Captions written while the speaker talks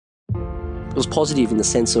it was positive in the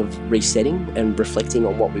sense of resetting and reflecting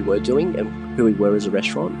on what we were doing and who we were as a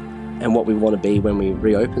restaurant and what we want to be when we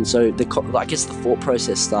reopen. So I guess the thought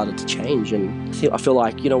process started to change, and I feel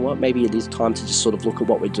like, you know what, maybe it is time to just sort of look at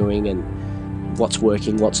what we're doing and what's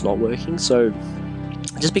working, what's not working. So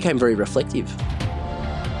it just became very reflective.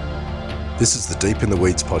 This is the Deep in the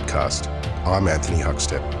Weeds podcast. I'm Anthony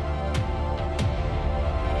Huckstep.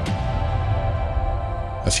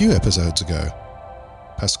 A few episodes ago,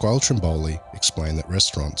 Pasquale Trimboli explained that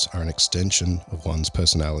restaurants are an extension of one's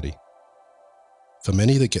personality. For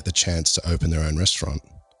many that get the chance to open their own restaurant,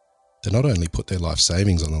 they not only put their life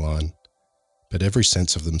savings on the line, but every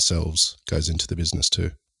sense of themselves goes into the business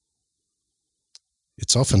too.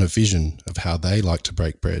 It's often a vision of how they like to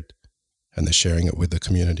break bread, and they're sharing it with the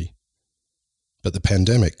community. But the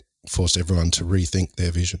pandemic forced everyone to rethink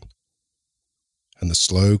their vision. And the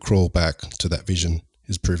slow crawl back to that vision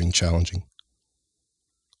is proving challenging.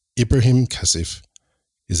 Ibrahim Kasif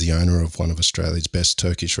is the owner of one of Australia's best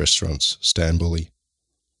Turkish restaurants, Stanbuli.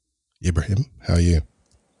 Ibrahim, how are you?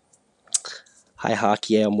 Hi, Huck.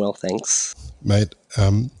 Yeah, I'm well, thanks. Mate,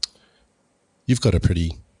 you've got a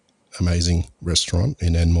pretty amazing restaurant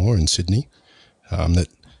in Enmore in Sydney that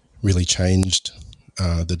really changed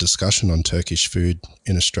the discussion on Turkish food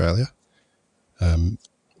in Australia,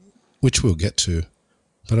 which we'll get to.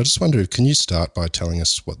 But I just wonder, can you start by telling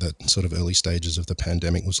us what that sort of early stages of the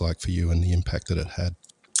pandemic was like for you and the impact that it had?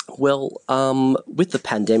 Well, with the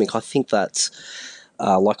pandemic, I think that,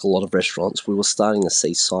 like a lot of restaurants, we were starting to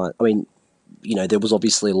see signs. I mean, you know, there was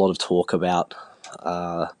obviously a lot of talk about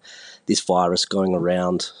this virus going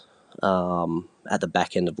around at the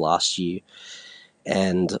back end of last year.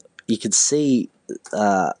 And you could see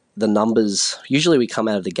the numbers. Usually we come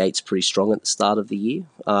out of the gates pretty strong at the start of the year.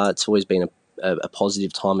 It's always been a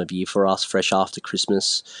positive time of year for us, fresh after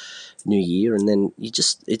Christmas, New Year. And then it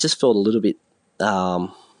just felt a little bit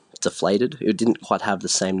deflated. It didn't quite have the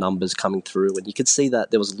same numbers coming through, and you could see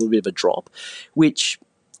that there was a little bit of a drop, which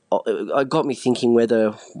got me thinking,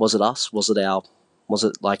 whether was it us, was it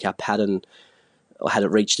like our pattern, or had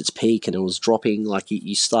it reached its peak and it was dropping? Like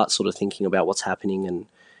you start sort of thinking about what's happening and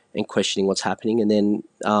questioning what's happening, and then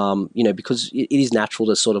you know, because it is natural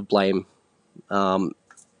to sort of blame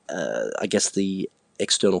I guess the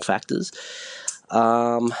external factors,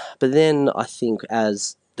 but then I think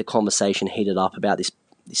as the conversation heated up about this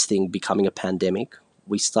thing becoming a pandemic,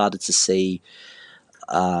 we started to see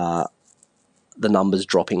the numbers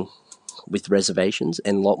dropping with reservations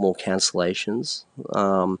and a lot more cancellations,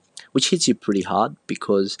 which hits you pretty hard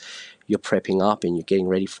because you're prepping up and you're getting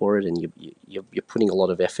ready for it, and you're putting a lot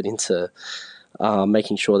of effort into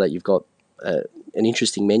making sure that you've got an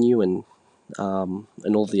interesting menu and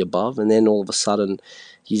all of the above, and then all of a sudden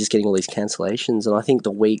you're just getting all these cancellations. And I think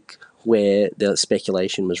the week where the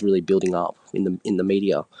speculation was really building up in the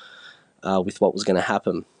media with what was going to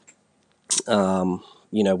happen,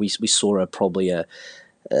 you know, we saw probably a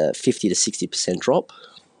 50 to 60% drop,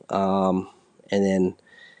 and then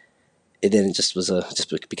it just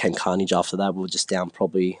became carnage after that. We were just down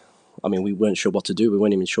probably. I mean, we weren't sure what to do. We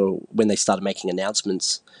weren't even sure when they started making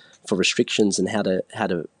announcements for restrictions and how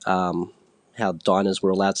diners were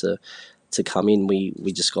allowed to come in.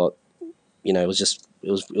 We just got, you know, it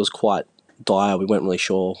was quite dire. We weren't really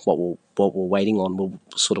sure what we're waiting on. We were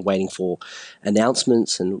sort of waiting for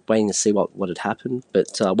announcements and waiting to see what had happened, but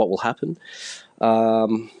what will happen.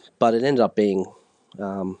 But it ended up being,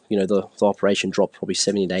 you know, the operation dropped probably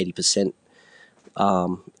 70 to 80%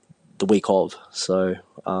 the week of. So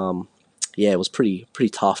yeah, it was pretty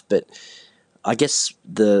tough. But I guess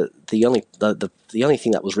the only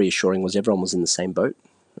thing that was reassuring was everyone was in the same boat.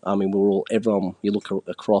 I mean, everyone. You look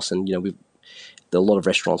across, and you know, a lot of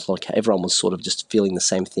restaurants, like everyone was sort of just feeling the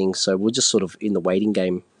same thing. So we're just sort of in the waiting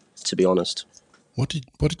game, to be honest. What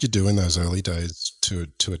did you do in those early days to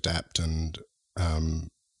adapt and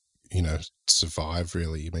you know, survive?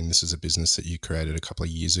 Really, I mean, this is a business that you created a couple of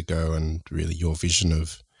years ago, and really your vision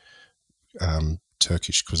of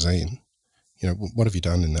Turkish cuisine. You know, what have you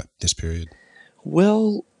done in this period?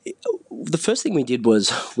 Well, the first thing we did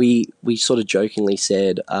was we sort of jokingly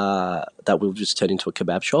said that we'll just turn into a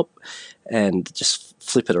kebab shop and just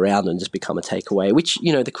flip it around and just become a takeaway, which,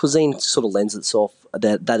 you know, the cuisine sort of lends itself,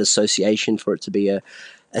 that association for it to be a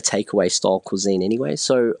takeaway style cuisine anyway.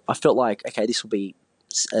 So I felt like, okay, this will be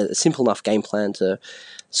a simple enough game plan to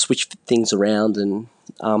switch things around and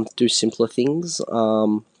do simpler things,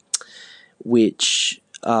 which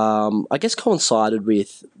I guess coincided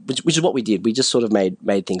with, which is what we did. We just sort of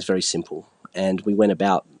made things very simple, and we went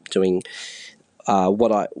about doing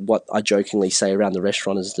what I jokingly say around the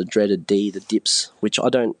restaurant is the dreaded the dips, which I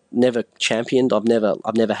don't never championed. I've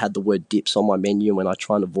never had the word dips on my menu when I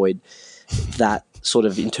try and avoid that sort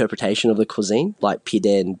of interpretation of the cuisine, like pide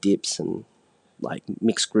and dips and like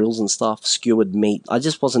mixed grills and stuff, skewered meat.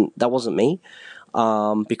 That wasn't me,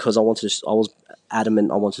 because I was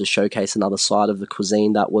adamant I wanted to showcase another side of the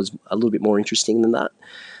cuisine that was a little bit more interesting than that.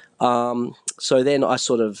 So then I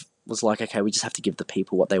sort of was like, okay, we just have to give the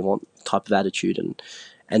people what they want type of attitude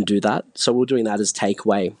and do that. So we were doing that as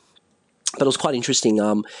takeaway. But it was quite interesting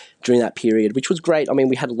during that period, which was great. I mean,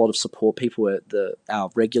 we had a lot of support. People were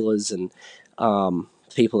our regulars and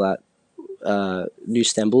people that knew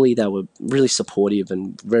Stanbuli. They were really supportive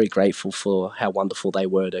and very grateful for how wonderful they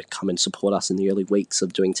were to come and support us in the early weeks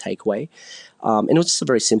of doing takeaway. And it was just a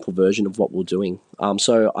very simple version of what we we're doing.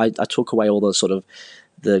 So I took away all the sort of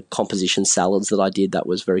the composition salads that I did that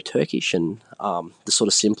was very Turkish, and the sort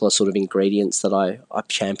of simpler sort of ingredients that I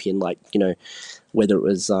championed, like, whether it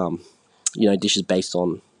was, dishes based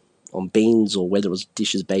on beans, or whether it was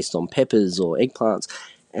dishes based on peppers or eggplants.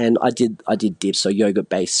 And I did dips, so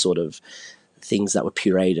yogurt-based sort of things that were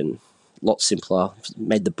pureed and a lot simpler,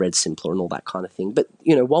 made the bread simpler and all that kind of thing. But,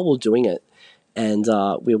 while we we're doing it, and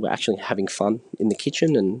we were actually having fun in the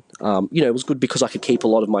kitchen, and it was good because I could keep a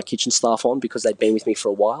lot of my kitchen staff on because they'd been with me for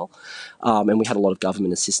a while, and we had a lot of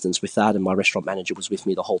government assistance with that, and my restaurant manager was with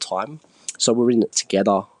me the whole time, so we were in it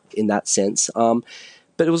together in that sense. But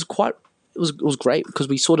it was great because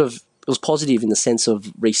it was positive in the sense of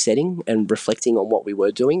resetting and reflecting on what we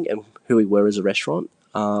were doing and who we were as a restaurant,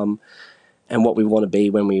 and what we want to be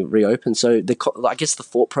when we reopen. So I guess the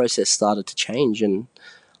thought process started to change, and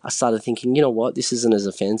I started thinking, you know what, this isn't as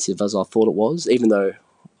offensive as I thought it was, even though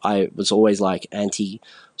I was always like anti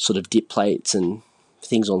sort of dip plates and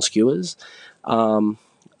things on skewers.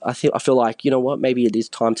 I feel like, you know what, maybe it is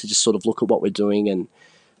time to just sort of look at what we're doing and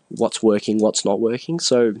what's working, what's not working.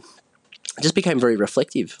 So it just became very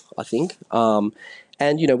reflective, I think. And,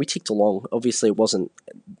 we ticked along. Obviously,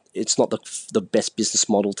 it's not the best business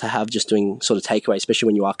model to have just doing sort of takeaway, especially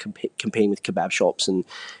when you are competing with kebab shops and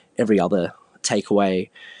every other takeaway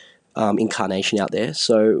incarnation out there.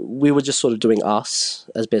 So we were just sort of doing us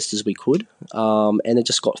as best as we could, and it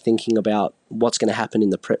just got thinking about what's going to happen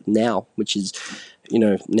in the prep now, which is,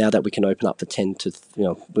 now that we can open up for 10 to,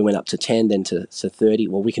 we went up to 10, then to 30.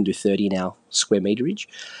 Well, we can do 30 now, square meterage.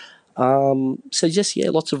 So just,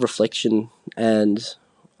 lots of reflection, and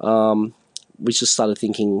we just started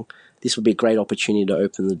thinking this would be a great opportunity to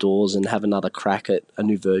open the doors and have another crack at a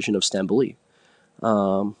new version of Stanbuli,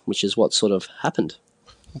 which is what sort of happened.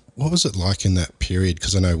 What was it like in that period?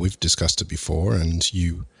 Because I know we've discussed it before, and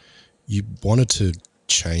you wanted to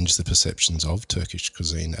change the perceptions of Turkish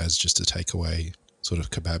cuisine as just a takeaway sort of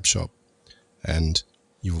kebab shop, and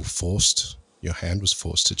your hand was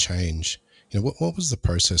forced to change. What was the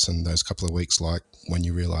process in those couple of weeks like when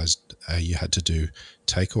you realised you had to do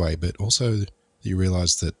takeaway, but also you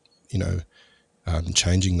realised that,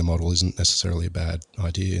 changing the model isn't necessarily a bad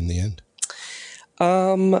idea in the end?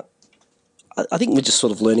 I think we're just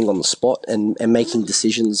sort of learning on the spot and making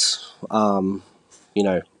decisions,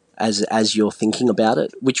 as you're thinking about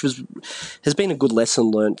it, which has been a good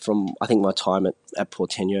lesson learned from, I think, my time at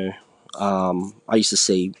Porteño. I used to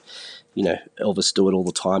see, Elvis do it all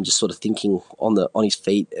the time, just sort of thinking on his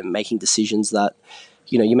feet and making decisions that,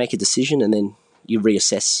 you make a decision and then you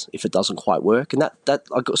reassess if it doesn't quite work. And that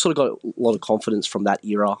I sort of got a lot of confidence from that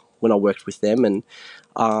era when I worked with them. And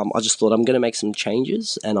I just thought, I'm going to make some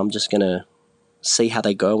changes and I'm just going to see how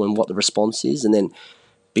they go and what the response is, and then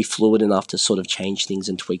be fluid enough to sort of change things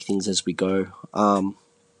and tweak things as we go. I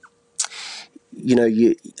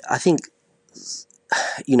think,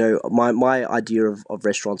 my idea of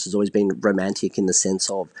restaurants has always been romantic in the sense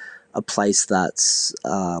of a place that's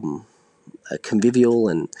convivial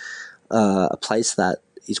and a place that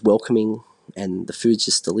is welcoming and the food's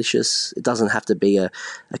just delicious. It doesn't have to be a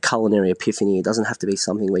culinary epiphany. It doesn't have to be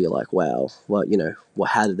something where you're like, wow, well,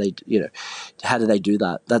 how do they do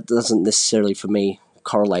that? That doesn't necessarily, for me,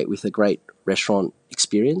 correlate with a great restaurant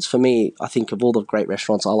experience. For me, I think of all the great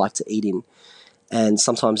restaurants I like to eat in, and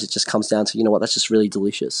sometimes it just comes down to, that's just really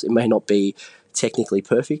delicious. It may not be technically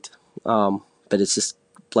perfect, but it's just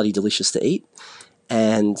bloody delicious to eat.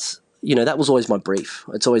 And that was always my brief.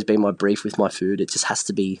 It's always been my brief with my food. It just has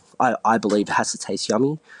to be, I believe it has to taste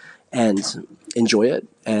yummy and enjoy it.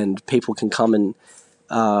 And people can come and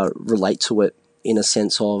relate to it in a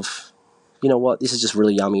sense of, this is just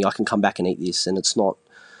really yummy. I can come back and eat this. And it's not,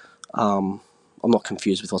 I'm not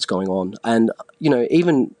confused with what's going on. And,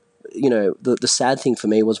 even, the sad thing for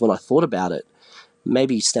me was when I thought about it,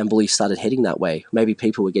 maybe Stanbuli started heading that way. Maybe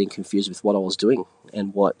people were getting confused with what I was doing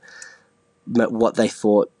and what they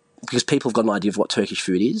thought, because people have got an idea of what Turkish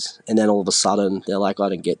food is, and then all of a sudden they're like, I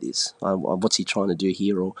don't get this. What's he trying to do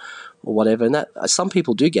here, or whatever? And that some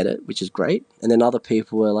people do get it, which is great, and then other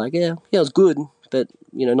people were like, yeah, it was good, but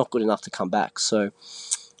not good enough to come back. So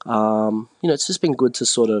it's just been good to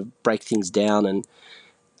sort of break things down, and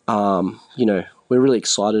we're really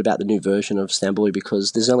excited about the new version of Stanbuli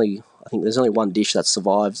because there's only one dish that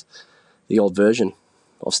survives the old version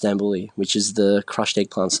of Stanbuli, which is the crushed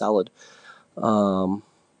eggplant salad.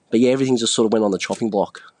 But yeah, everything just sort of went on the chopping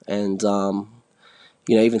block, and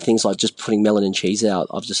even things like just putting melon and cheese out,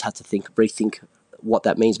 I've just had to rethink what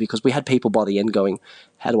that means, because we had people by the end going,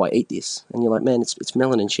 "How do I eat this?" And you're like, "Man, it's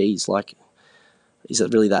melon and cheese. Like, is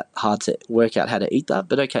it really that hard to work out how to eat that?"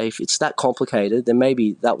 But okay, if it's that complicated, then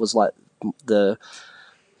maybe that was like the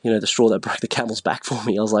straw that broke the camel's back for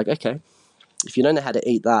me. I was like, okay, if you don't know how to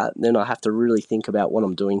eat that, then I have to really think about what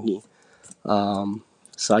I'm doing here.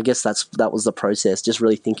 So I guess that was the process, just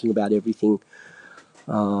really thinking about everything,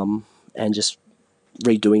 and just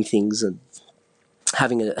redoing things and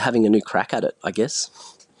having a new crack at it, I guess.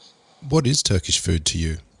 What is Turkish food to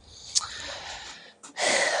you?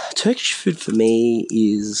 Turkish food for me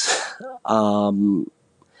is,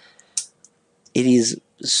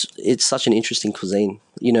 it's such an interesting cuisine.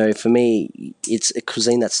 For me, it's a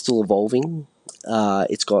cuisine that's still evolving.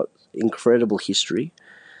 It's got incredible history,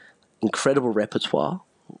 incredible repertoire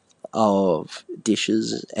of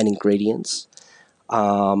dishes and ingredients.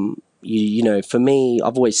 For me,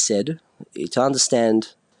 I've always said, to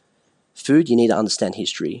understand food, you need to understand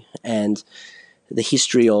history. And the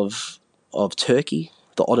history of Turkey,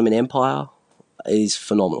 the Ottoman Empire, is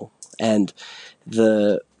phenomenal. And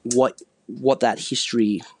what that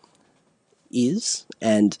history is,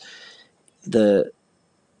 and the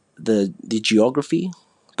geography,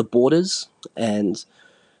 the borders, and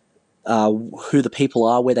who the people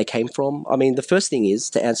are, where they came from. I mean, the first thing is,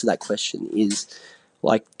 to answer that question, is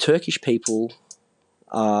like Turkish people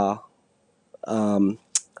are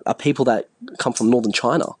people that come from northern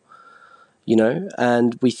China,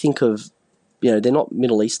 and we think of, they're not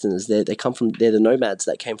Middle Easterners. They're the nomads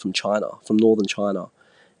that came from China, from northern China,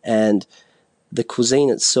 and the cuisine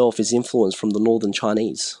itself is influenced from the northern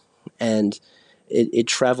Chinese, and it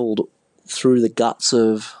traveled through the guts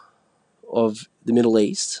of the Middle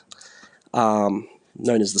East, known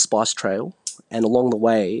as the Spice Trail, and along the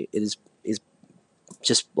way it is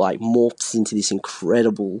just like morphs into this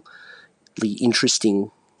incredibly interesting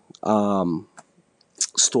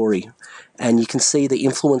story, and you can see the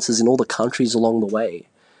influences in all the countries along the way,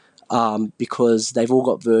 because they've all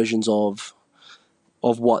got versions of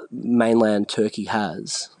what mainland Turkey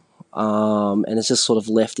has, and it's just sort of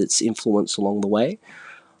left its influence along the way.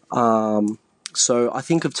 So I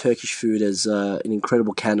think of Turkish food as an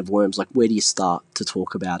incredible can of worms. Like, where do you start to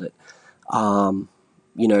talk about it?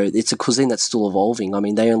 It's a cuisine that's still evolving. I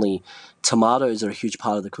mean, tomatoes are a huge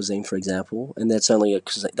part of the cuisine, for example, and that's only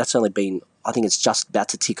been, I think it's just about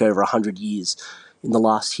to tick over 100 years in the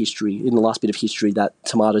last bit of history that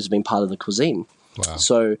tomatoes have been part of the cuisine. Wow.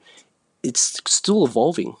 So it's still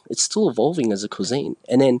evolving. It's still evolving as a cuisine.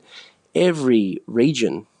 And then every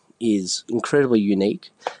region is incredibly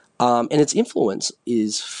unique, and its influence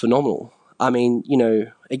is phenomenal. I mean,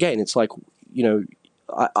 again, it's like,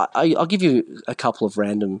 I'll give you a couple of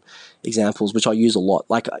random examples, which I use a lot.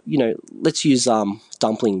 Like, let's use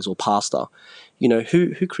dumplings or pasta.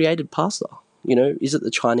 Who created pasta? Is it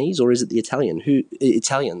the Chinese or is it the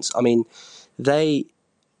Italians? I mean,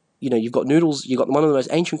 you've got noodles. You've got one of the most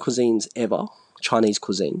ancient cuisines ever, Chinese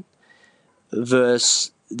cuisine,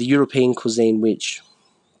 versus the European cuisine, which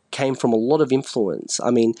came from a lot of influence.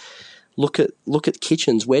 I mean, look at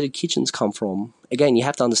kitchens. Where did kitchens come from? Again, you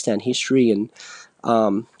have to understand history, and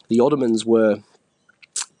the Ottomans were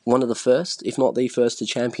one of the first, if not the first, to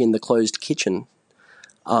champion the closed kitchen.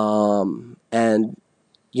 And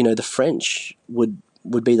the French would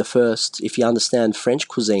be the first, if you understand French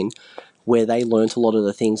cuisine, where they learnt a lot of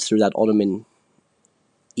the things through that Ottoman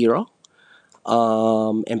era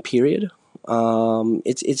and period.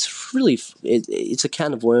 It's really it's a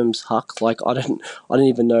can of worms, Huck. Like, I don't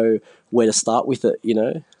even know where to start with it.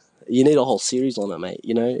 You need a whole series on it, mate.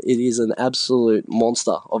 It is an absolute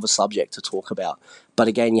monster of a subject to talk about. But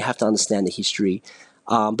again, you have to understand the history.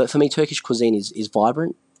 But for me, Turkish cuisine is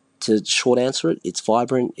vibrant. To short answer it, it's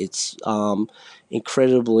vibrant. It's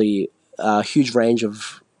incredibly huge range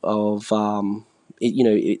of when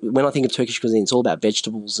I think of Turkish cuisine, it's all about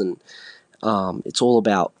vegetables, and it's all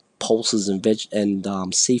about pulses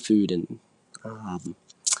and seafood, and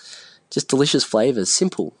just delicious flavors.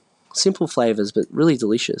 Simple. simple flavors, but really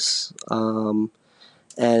delicious.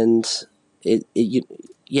 And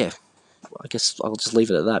yeah, I guess I'll just leave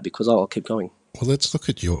it at that because I'll keep going. Well, let's look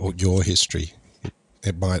at your history.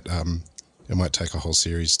 It might take a whole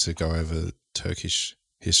series to go over Turkish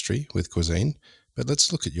history with cuisine, but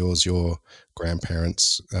let's look at yours. Your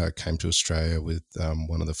grandparents came to Australia with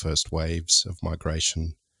one of the first waves of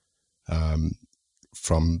migration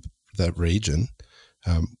from that region.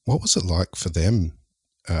 What was it like for them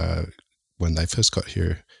when they first got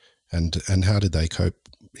here, and how did they cope?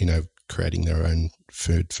 Creating their own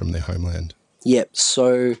food from their homeland. Yep.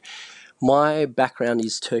 So my background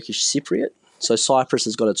is Turkish Cypriot. So Cyprus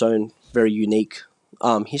has got its own very unique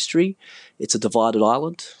history. It's a divided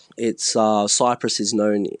island. It's Cyprus is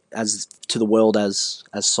known as to the world as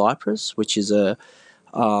Cyprus, which is a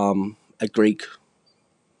Greek,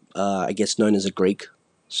 I guess known as a Greek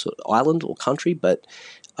sort of island or country. But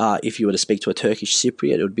if you were to speak to a Turkish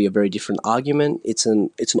Cypriot, it would be a very different argument. It's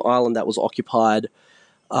an island that was occupied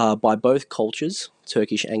by both cultures,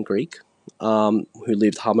 Turkish and Greek, who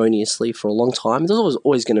lived harmoniously for a long time. There's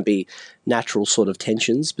always going to be natural sort of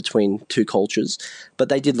tensions between two cultures, but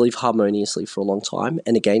they did live harmoniously for a long time.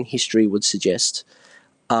 And again, history would suggest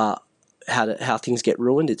how things get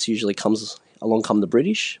ruined. It's usually come the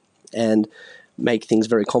British and make things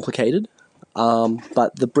very complicated.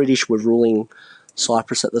 But the British were ruling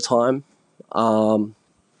Cyprus at the time.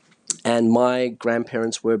 And my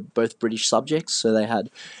grandparents were both British subjects, so they had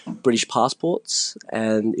British passports,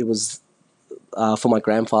 and it was for my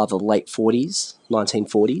grandfather, late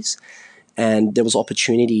 1940s, and there was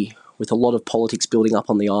opportunity with a lot of politics building up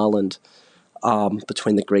on the island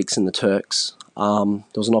between the Greeks and the Turks. There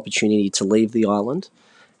was an opportunity to leave the island,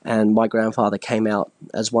 and my grandfather came out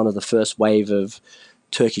as one of the first wave of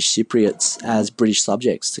Turkish Cypriots as British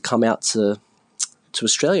subjects to come out to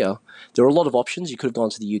Australia. There were a lot of options. You could have gone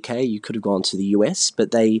to the UK, you could have gone to the US,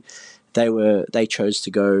 but they chose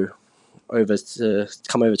to come over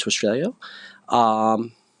to Australia.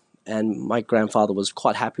 And my grandfather was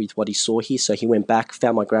quite happy with what he saw here, so he went back,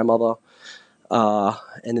 found my grandmother,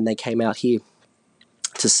 and then they came out here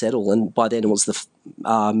to settle. And by then it was the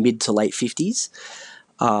mid to late 50s,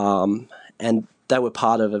 and they were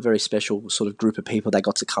part of a very special sort of group of people that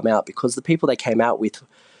got to come out, because the people they came out with,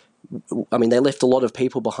 I mean, they left a lot of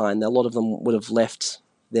people behind. A lot of them would have left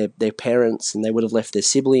their parents, and they would have left their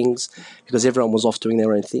siblings, because everyone was off doing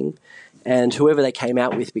their own thing. And whoever they came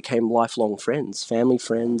out with became lifelong friends, family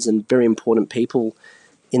friends, and very important people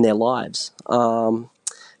in their lives. But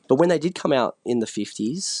when they did come out in the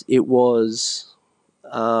 50s, it was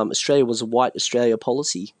Australia was a white Australia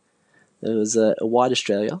policy. There was a white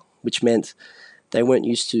Australia, which meant they weren't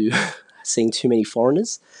used to seeing too many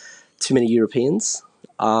foreigners, too many Europeans.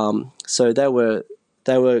 So they were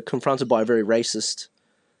confronted by a very racist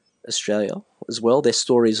Australia as well. Their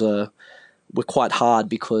stories were quite hard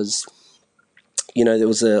because, there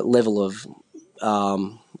was a level of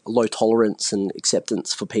low tolerance and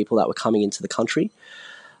acceptance for people that were coming into the country.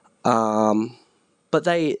 But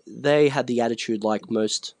they had the attitude, like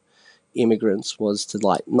most immigrants, was to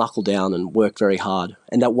like knuckle down and work very hard.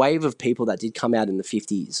 And that wave of people that did come out in the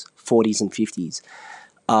 40s and 50s,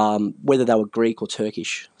 whether they were Greek or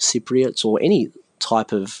Turkish Cypriots or any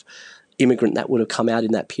type of immigrant that would have come out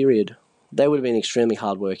in that period, they would have been extremely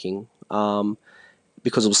hardworking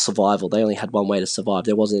because it was survival. They only had one way to survive.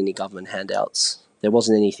 There wasn't any government handouts. There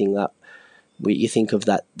wasn't anything that you think of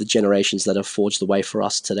that the generations that have forged the way for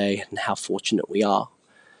us today, and how fortunate we are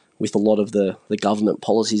with a lot of the government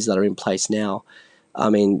policies that are in place now. I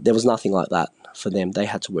mean, there was nothing like that for them. They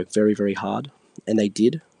had to work very, very hard, and they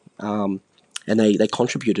did. And they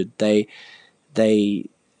contributed. They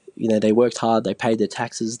worked hard. They paid their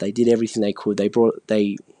taxes. They did everything they could. They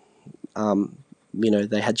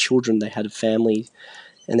had children. They had a family,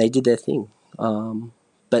 and they did their thing.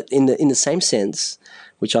 But in the same sense,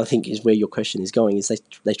 which I think is where your question is going, is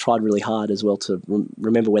they tried really hard as well to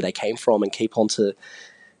remember where they came from and keep on to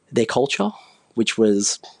their culture, which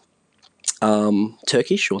was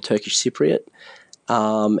Turkish or Turkish Cypriot,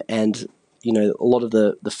 and a lot of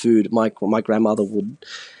the food. My grandmother would,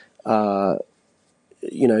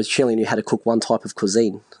 she only knew how to cook one type of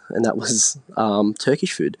cuisine, and that was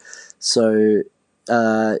Turkish food. So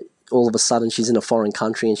all of a sudden, she's in a foreign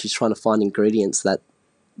country and she's trying to find ingredients that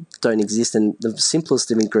don't exist. And the simplest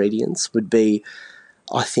of ingredients would be,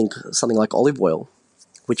 I think, something like olive oil,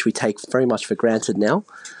 which we take very much for granted now.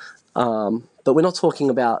 But we're not talking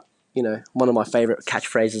about, one of my favorite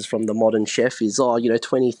catchphrases from the modern chef is,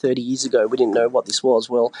 20, 30 years ago, we didn't know what this was.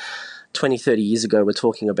 Well, 20, 30 years ago, we're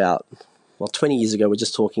talking about, 20 years ago, we're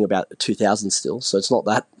just talking about 2000 still, so it's not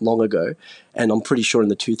that long ago. And I'm pretty sure in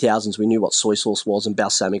the 2000s we knew what soy sauce was and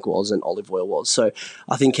balsamic was and olive oil was. So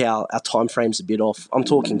I think our time frame's a bit off. I'm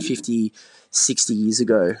talking 50, 60 years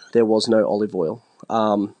ago, there was no olive oil.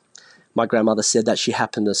 My grandmother said that she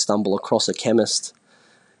happened to stumble across a chemist,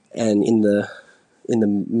 and in the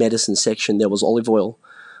medicine section there was olive oil,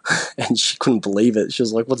 and she couldn't believe it. She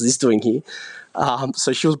was like, "What's this doing here?"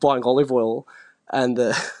 So she was buying olive oil, and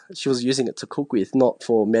she was using it to cook with, not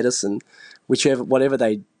for medicine, whatever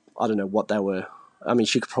I don't know what they were. I mean,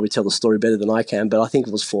 she could probably tell the story better than I can, but I think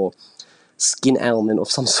it was for skin ailment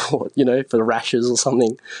of some sort, for the rashes or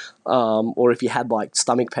something, or if you had like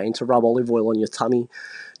stomach pain, to rub olive oil on your tummy,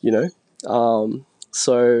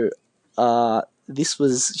 So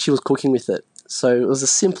she was cooking with it. So it was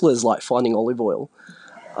as simple as like finding olive oil,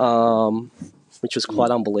 which was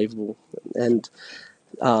quite unbelievable. And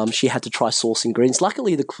she had to try source ingredients.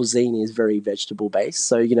 Luckily, the cuisine is very vegetable based.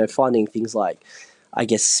 So, finding things like, I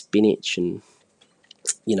guess, spinach and,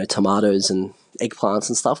 tomatoes and eggplants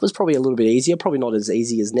and stuff was probably a little bit easier. Probably not as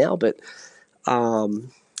easy as now, but,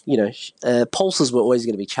 pulses were always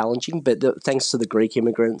going to be challenging. But thanks to the Greek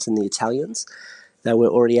immigrants and the Italians that were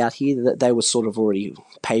already out here, that they were sort of already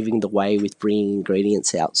paving the way with bringing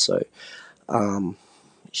ingredients out. So,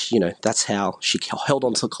 that's how she held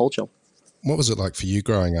on to culture. What was it like for you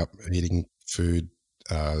growing up eating food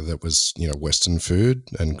that was, Western food,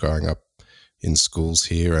 and growing up in schools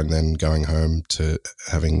here and then going home to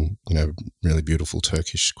having, really beautiful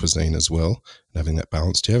Turkish cuisine as well, and having that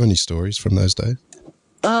balance? Do you have any stories from those days?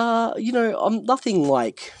 I'm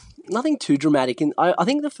nothing too dramatic. And I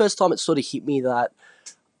think the first time it sort of hit me that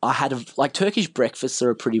I had Turkish breakfasts are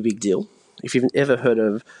a pretty big deal. If you've ever heard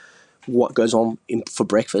of what goes on for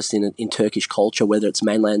breakfast in Turkish culture, whether it's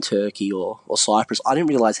mainland Turkey or Cyprus, I didn't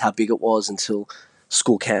realize how big it was until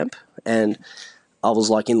school camp. And I was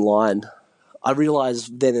in line. I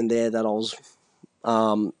realized then and there that I was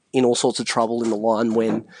in all sorts of trouble in the line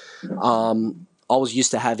when I was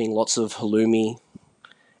used to having lots of halloumi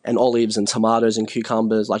and olives and tomatoes and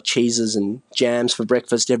cucumbers, like cheeses and jams for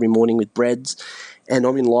breakfast every morning with breads. And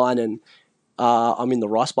I'm in line, and I'm in the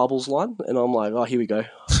rice bubbles line, and I'm like, oh, here we go.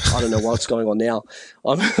 I don't know what's going on now.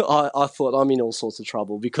 I thought I'm in all sorts of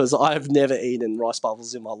trouble because I've never eaten rice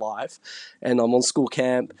bubbles in my life, and I'm on school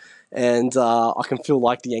camp, and I can feel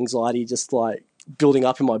the anxiety just building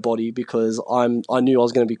up in my body because I knew I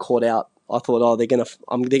was going to be caught out. I thought, oh, they're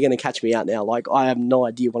gonna catch me out now. I have no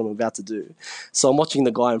idea what I'm about to do. So I'm watching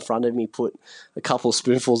the guy in front of me put a couple of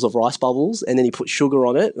spoonfuls of rice bubbles, and then he put sugar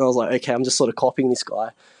on it, and I was like, okay, I'm just sort of copying this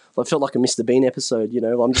guy. I felt like a Mr. Bean episode,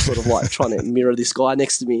 I'm just sort of trying to mirror this guy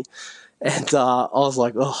next to me. And I was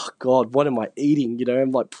like, oh, God, what am I eating?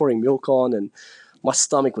 I'm pouring milk on, and my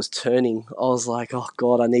stomach was turning. I was like, oh,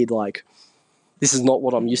 God, I need this is not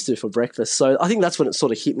what I'm used to for breakfast. So I think that's when it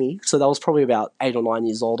sort of hit me. So that was probably about 8 or 9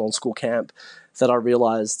 years old on school camp that I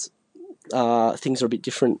realized things are a bit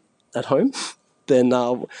different at home than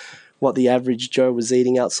what the average Joe was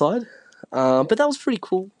eating outside. But that was pretty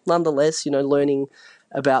cool nonetheless, learning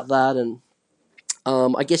about that. And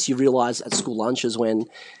I guess you realize at school lunches when,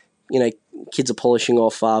 kids are polishing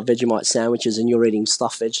off Vegemite sandwiches and you're eating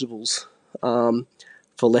stuffed vegetables for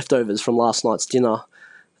leftovers from last night's dinner,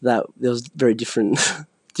 that there was very different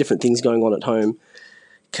things going on at home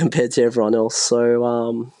compared to everyone else.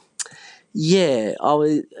 So,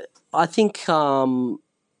 I think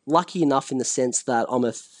lucky enough in the sense that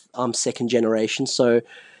I'm second generation. So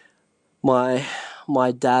my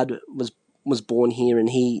dad was born here, and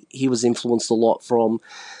he was influenced a lot from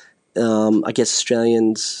I guess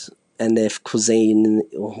Australians and their cuisine,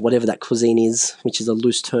 or whatever that cuisine is, which is a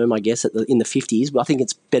loose term, I guess, in the 50s. But I think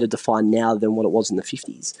it's better defined now than what it was in the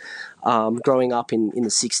 50s. Growing up in the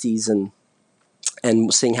 60s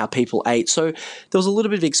and seeing how people ate. So there was a little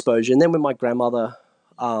bit of exposure. And then when my grandmother,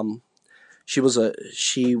 she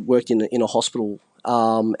worked in a hospital,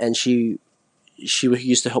 and she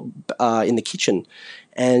used to help in the kitchen,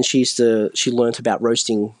 and she learnt about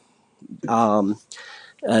roasting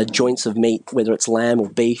joints of meat, whether it's lamb or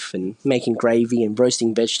beef, and making gravy and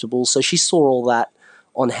roasting vegetables. So she saw all that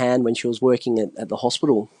on hand when she was working at the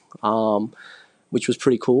hospital, which was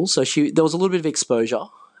pretty cool. So there was a little bit of exposure.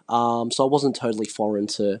 So I wasn't totally foreign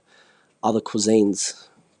to other cuisines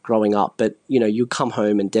growing up. But, you come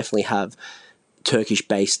home and definitely have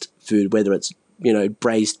Turkish-based food, whether it's,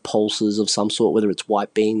 braised pulses of some sort, whether it's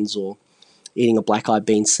white beans or eating a black-eyed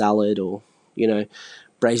bean salad, or,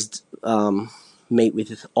 braised meat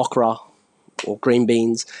with okra or green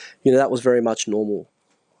beans. That was very much normal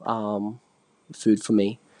food for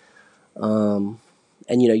me. And,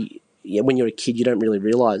 yeah, when you're a kid, you don't really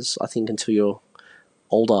realize, I think, until you're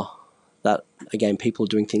older, that again, people are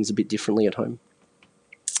doing things a bit differently at home.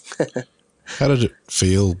 How did it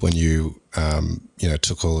feel when you,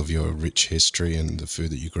 took all of your rich history and the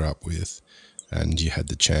food that you grew up with, and you had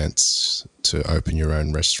the chance to open your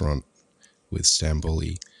own restaurant with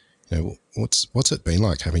Stanbuli? What's it been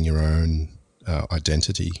like having your own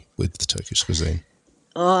identity with the Turkish cuisine?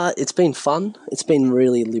 It's been fun. It's been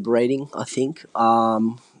really liberating, I think.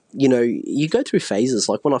 You go through phases.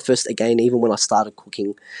 Like when I first, again, even when I started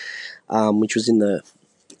cooking, which was in the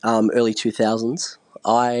early 2000s,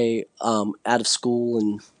 I out of school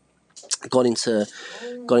and got into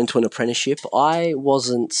an apprenticeship. I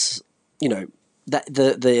wasn't, that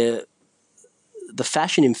the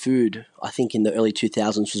fashion in food, I think in the early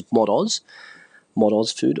 2000s was mod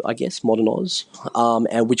Oz food, I guess, modern Oz,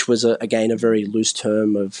 and which was again a very loose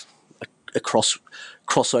term of a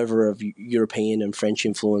crossover of European and French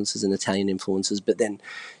influences and Italian influences. But then,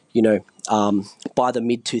 by the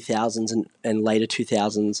mid 2000s and later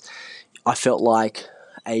 2000s, I felt like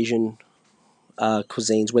Asian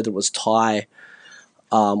cuisines, whether it was Thai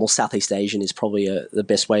or Southeast Asian is probably the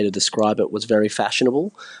best way to describe it, was very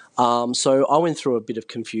fashionable. So I went through a bit of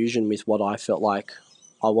confusion with what I felt like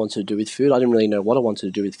I wanted to do with food. I didn't really know what I wanted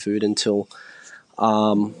to do with food until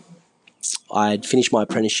I'd finished my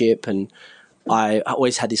apprenticeship, and I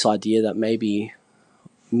always had this idea that maybe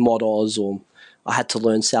mod Oz or I had to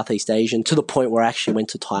learn Southeast Asian, to the point where I actually went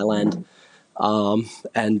to Thailand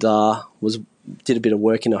and did a bit of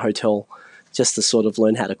work in a hotel just to sort of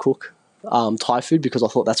learn how to cook Thai food, because I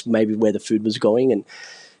thought that's maybe where the food was going. And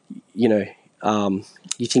you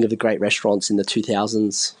think of the great restaurants in the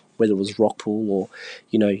 2000s, whether it was Rockpool or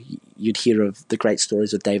you'd hear of the great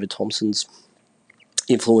stories of David Thompson's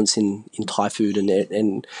influence in Thai food,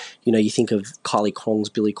 and you think of Kylie Kwong's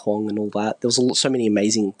Billy Kwong and all that. There was so many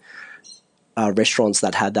amazing restaurants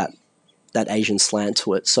that had that Asian slant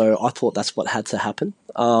to it. So I thought that's what had to happen.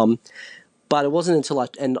 But it wasn't until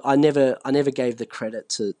I never gave the credit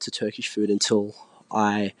to Turkish food until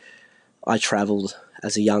I travelled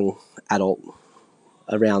as a young adult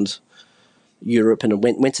around Europe and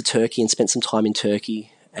went to Turkey and spent some time in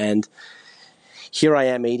Turkey. And here I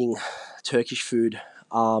am eating Turkish food,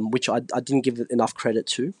 which I didn't give enough credit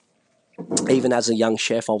to. Even as a young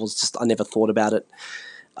chef, I never thought about it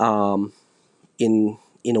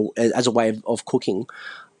as a way of cooking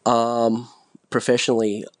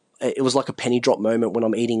professionally. It was like a penny drop moment when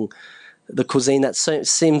I'm eating the cuisine that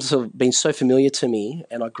seems to have been so familiar to me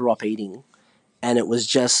and I grew up eating, and it was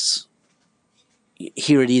just,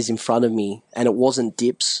 here it is in front of me, and it wasn't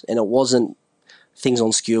dips and it wasn't things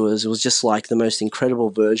on skewers. It was just like the most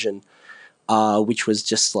incredible version, which was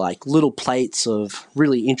just like little plates of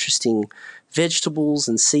really interesting vegetables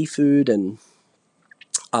and seafood and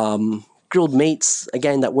grilled meats,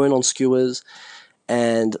 again, that weren't on skewers.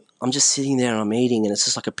 And I'm just sitting there and I'm eating, and it's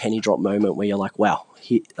just like a penny drop moment where you're like, wow,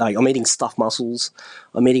 I'm eating stuffed mussels,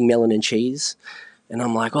 I'm eating melon and cheese, and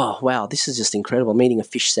I'm like, oh, wow, this is just incredible. I'm eating a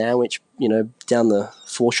fish sandwich, down the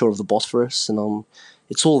foreshore of the Bosphorus, and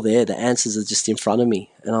it's all there. The answers are just in front of me,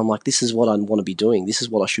 and I'm like, this is what I want to be doing. This is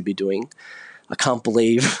what I should be doing. I can't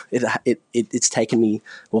believe it's taken me,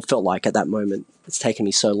 well, felt like at that moment, it's taken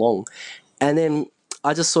me so long. And then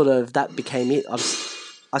I just that became it.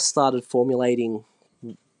 I started formulating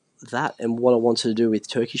that and what I wanted to do with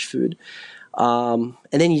Turkish food. And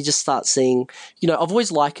then you just start seeing, I've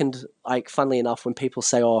always likened, like, funnily enough, when people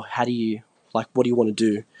say, oh, what do you want to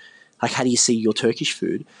do? Like, how do you see your Turkish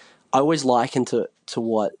food? I always liken to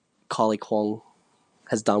what Kylie Kwong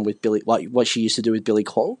has done with what she used to do with Billy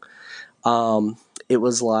Kwong. It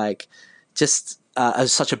was like just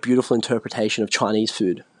such a beautiful interpretation of Chinese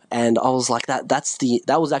food. And I was like, that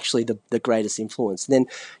was actually the greatest influence. And then,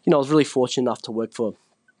 I was really fortunate enough to work for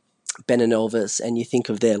Ben and Elvis, and you think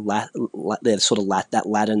of their that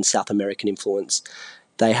Latin South American influence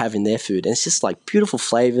they have in their food, and it's just like beautiful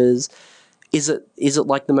flavors. Is it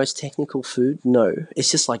like the most technical food? No, it's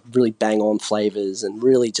just like really bang on flavors and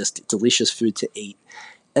really just delicious food to eat,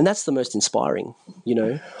 and that's the most inspiring.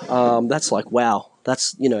 That's like, wow,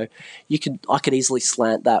 that's I could easily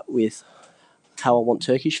slant that with how I want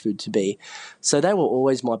Turkish food to be. So they were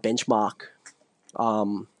always my benchmark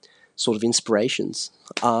sort of inspirations.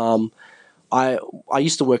 I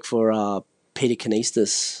used to work for Peter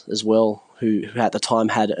Canistas as well, who at the time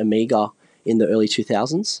had Amiga in the early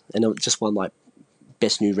 2000s, and it just won like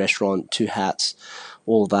Best New Restaurant, 2 hats,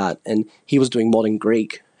 all that. And he was doing modern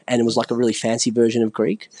Greek, and it was like a really fancy version of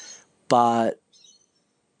Greek, but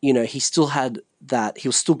he still had that. He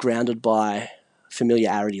was still grounded by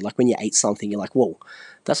familiarity. Like when you ate something, you're like, whoa,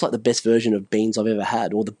 that's like the best version of beans I've ever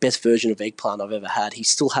had, or the best version of eggplant I've ever had. He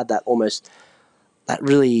still had that that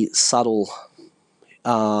really subtle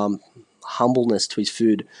humbleness to his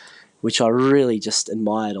food, which I really just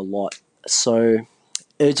admired a lot. So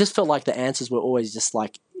it just felt like the answers were always just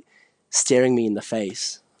like staring me in the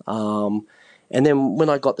face. And then when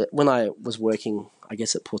I was working, I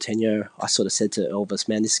guess at Porteño, I sort of said to Elvis,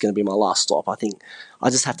 "Man, this is going to be my last stop. I think I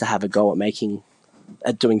just have to have a go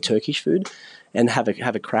at doing Turkish food, and have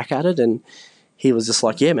a crack at it." And he was just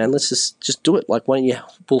like, "Yeah, man, let's just do it. Like, why don't you?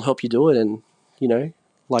 We'll help you do it, and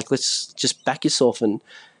like let's just back yourself and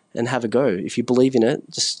have a go. If you believe in it,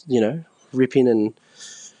 just rip in and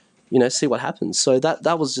see what happens." So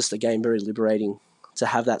that was just again very liberating to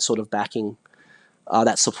have that sort of backing,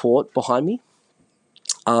 that support behind me.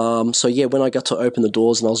 So yeah, when I got to open the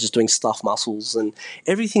doors and I was just doing stuffed mussels and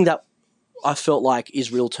everything that I felt like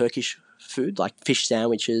is real Turkish food, like fish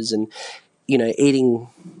sandwiches and eating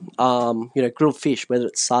grilled fish, whether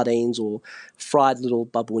it's sardines or fried little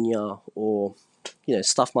babunya or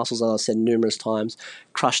stuffed mussels, as I said numerous times,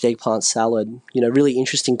 crushed eggplant salad, really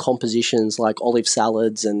interesting compositions like olive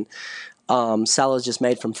salads and salads just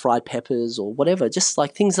made from fried peppers or whatever, just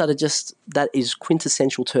like things that is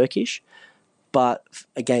quintessential Turkish. But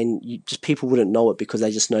again, people wouldn't know it because they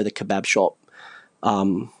just know the kebab shop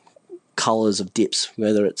colors of dips,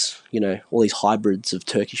 whether it's all these hybrids of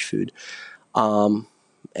Turkish food, and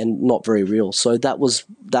not very real. So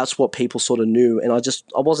that's what people sort of knew, and I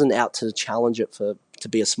wasn't out to challenge it to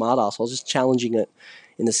be a smart ass. I was just challenging it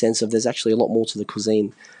in the sense of there's actually a lot more to the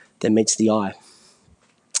cuisine than meets the eye.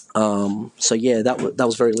 So yeah, that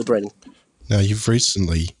was very liberating. Now, you've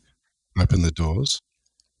recently opened the doors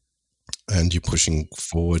and you're pushing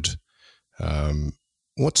forward.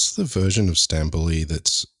 What's the version of Stanbuli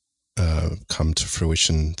that's come to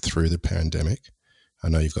fruition through the pandemic? I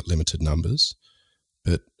know you've got limited numbers,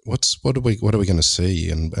 but what are we going to see,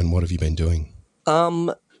 and what have you been doing?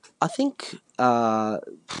 I think now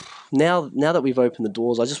that we've opened the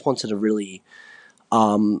doors, I just wanted to really,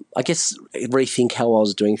 I guess, rethink how I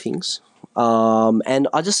was doing things. And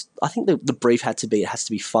I think the brief it has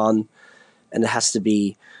to be fun, and it has to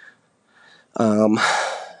be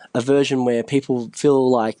a version where people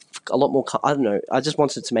feel like a lot more. I don't know. I just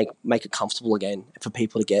wanted to make it comfortable again for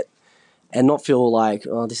people to get, and not feel like,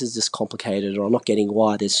 oh, this is just complicated, or I'm not getting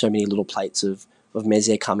why there's so many little plates of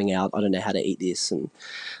meze coming out. I don't know how to eat this, and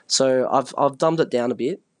so I've dumbed it down a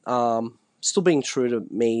bit. Still being true to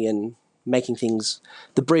me and making things.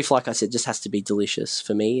 The brief, like I said, just has to be delicious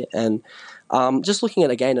for me, and just looking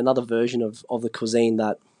at again another version of the cuisine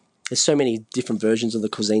that. There's so many different versions of the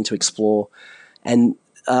cuisine to explore, and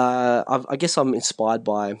I guess I'm inspired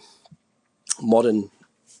by modern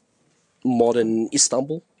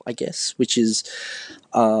Istanbul, I guess, which is,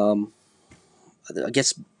 I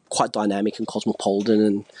guess, quite dynamic and cosmopolitan.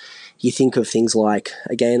 And you think of things like,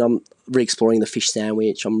 again, I'm re-exploring the fish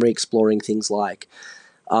sandwich. I'm re-exploring things like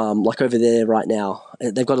over there right now,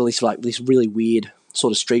 they've got this really weird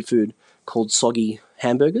sort of street food called soggy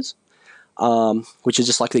hamburgers. Which are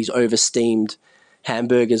just like these over-steamed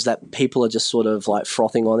hamburgers that people are just sort of like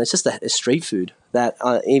frothing on. It's just a street food that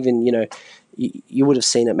even, you would have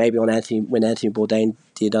seen it maybe on when Anthony Bourdain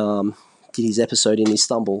did his episode in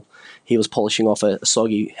Istanbul. He was polishing off a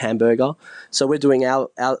soggy hamburger. So we're doing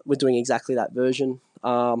we're doing exactly that version.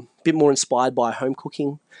 A bit more inspired by home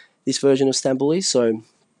cooking, this version of Stanbuli. So,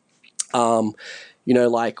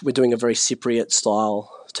 like we're doing a very Turkish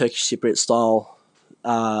Cypriot style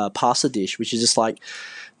pasta dish, which is just like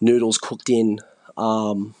noodles cooked in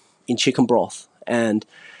chicken broth, and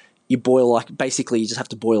you boil basically you just have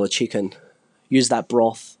to boil a chicken, use that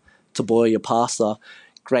broth to boil your pasta,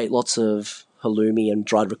 grate lots of halloumi and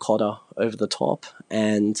dried ricotta over the top,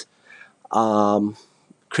 and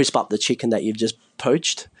crisp up the chicken that you've just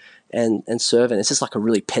poached and serve, and it's just like a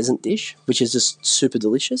really peasant dish, which is just super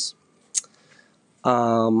delicious.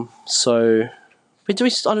 So we're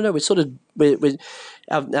doing, I don't know,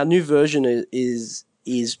 our new version is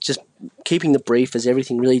just keeping the brief as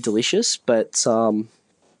everything really delicious, but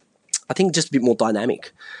I think just a bit more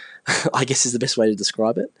dynamic, I guess is the best way to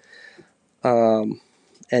describe it.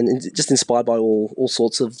 And just inspired by all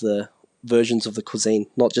sorts of the versions of the cuisine,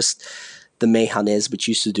 not just the meyhanes, which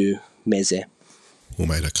used to do meze. Well,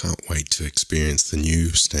 mate, I can't wait to experience the new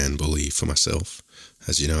Stanbuli for myself.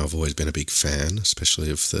 As you know, I've always been a big fan, especially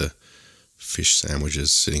of the fish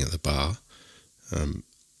sandwiches sitting at the bar.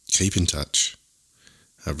 Keep in touch.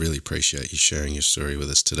 I really appreciate you sharing your story with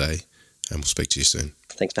us today, and we'll speak to you soon.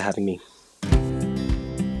 Thanks for having me.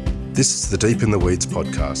 This is the Deep in the Weeds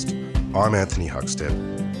podcast. I'm Anthony Huckstep,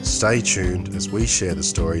 Stay tuned as we share the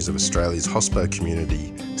stories of Australia's hospo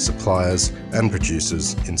community, suppliers and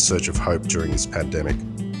producers in search of hope during this pandemic.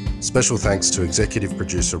 Special thanks to executive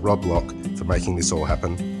producer Rob Locke for making this all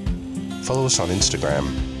happen. Follow us on Instagram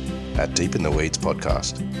at Deep in the Weeds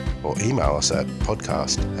Podcast or email us at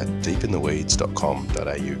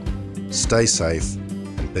podcast@deepintheweeds.com.au. Stay safe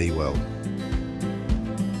and be well.